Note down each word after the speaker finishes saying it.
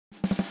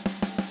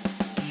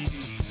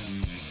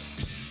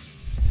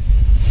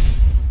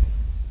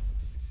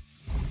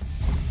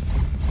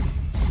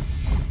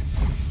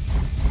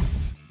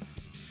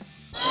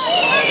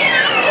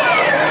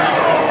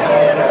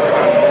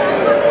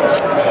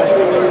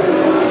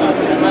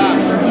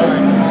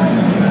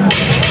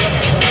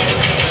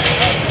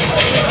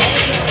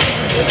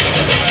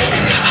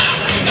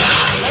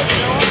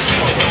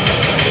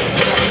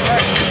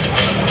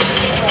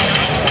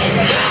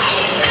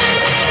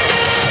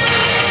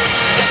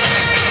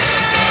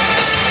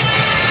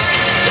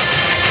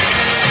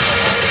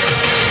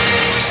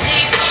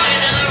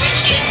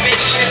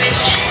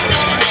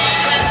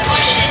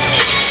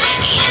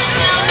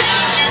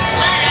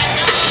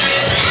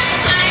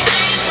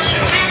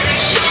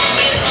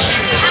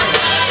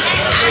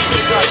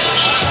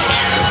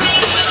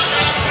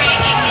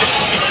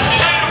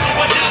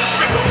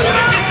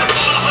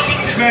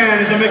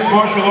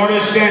martial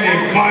artist,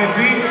 standing 5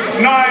 feet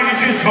 9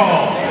 inches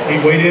tall. He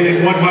weighed in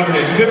at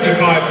 155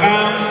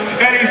 pounds,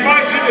 and he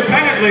fights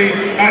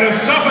independently out of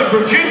Suffolk,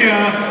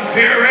 Virginia.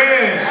 Here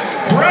is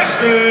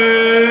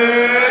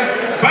Preston.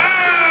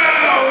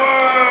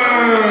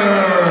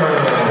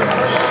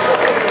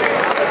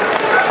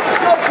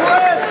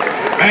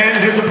 And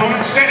his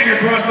opponent standing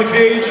across the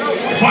cage,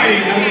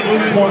 fighting in the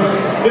blue corner.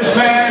 This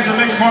man is a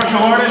mixed martial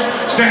artist,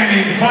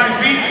 standing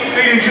 5 feet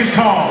 8 inches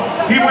tall.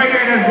 He weighed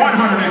in at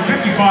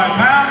 155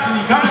 pounds,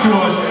 and he comes to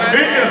us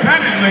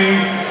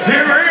independently.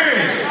 Here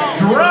is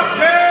Drop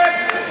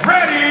Dead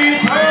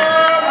Freddy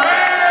Perez.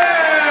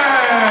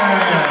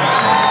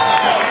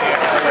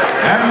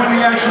 And when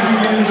the action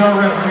begins, our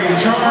referee in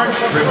charge,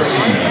 Trip C.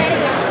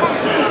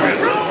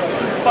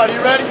 Buddy,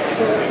 you ready?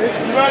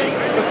 You ready?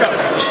 Let's go.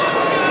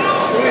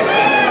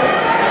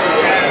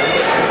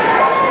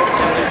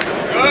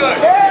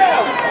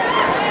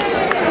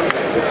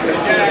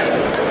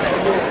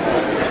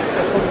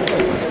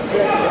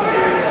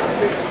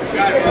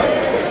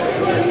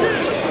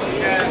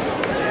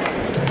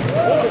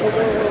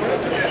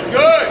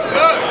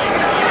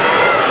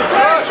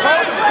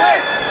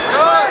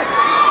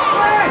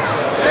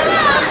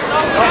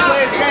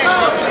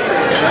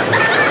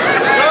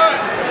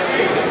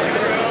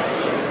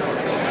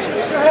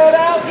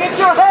 Get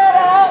your head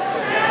out!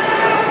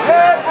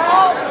 Head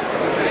out!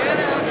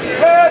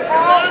 Head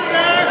out!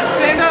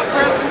 Stand up,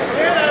 Preston.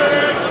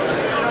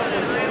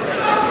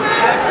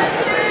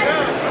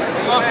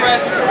 Come on, Fred.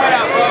 Get your head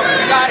out, bro.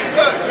 You got it.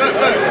 Good, good,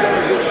 good.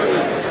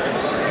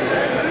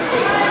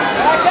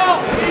 Back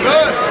out!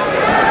 Good.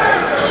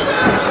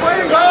 Way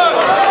to go!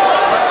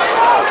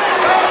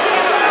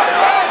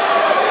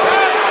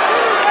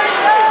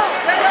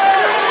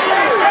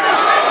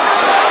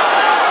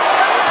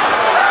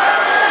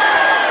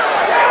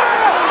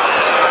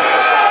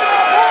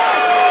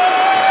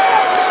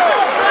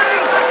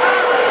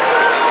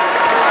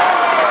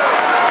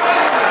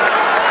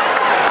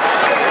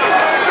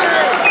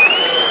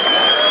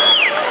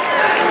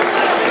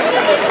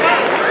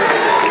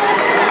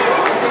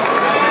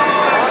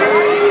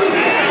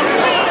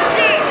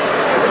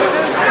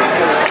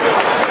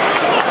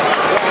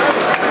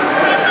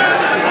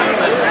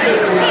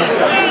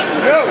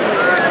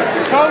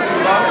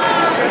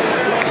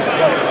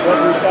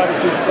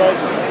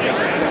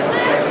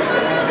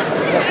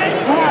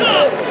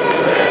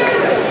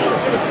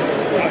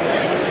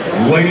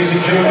 Ladies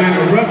and gentlemen,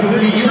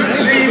 referee Trip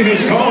C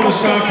has called a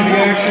stop to the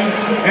action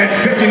at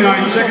 59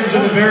 seconds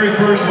of the very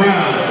first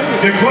round,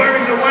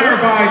 declaring the winner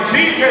by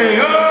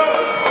TKO,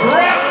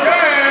 Drop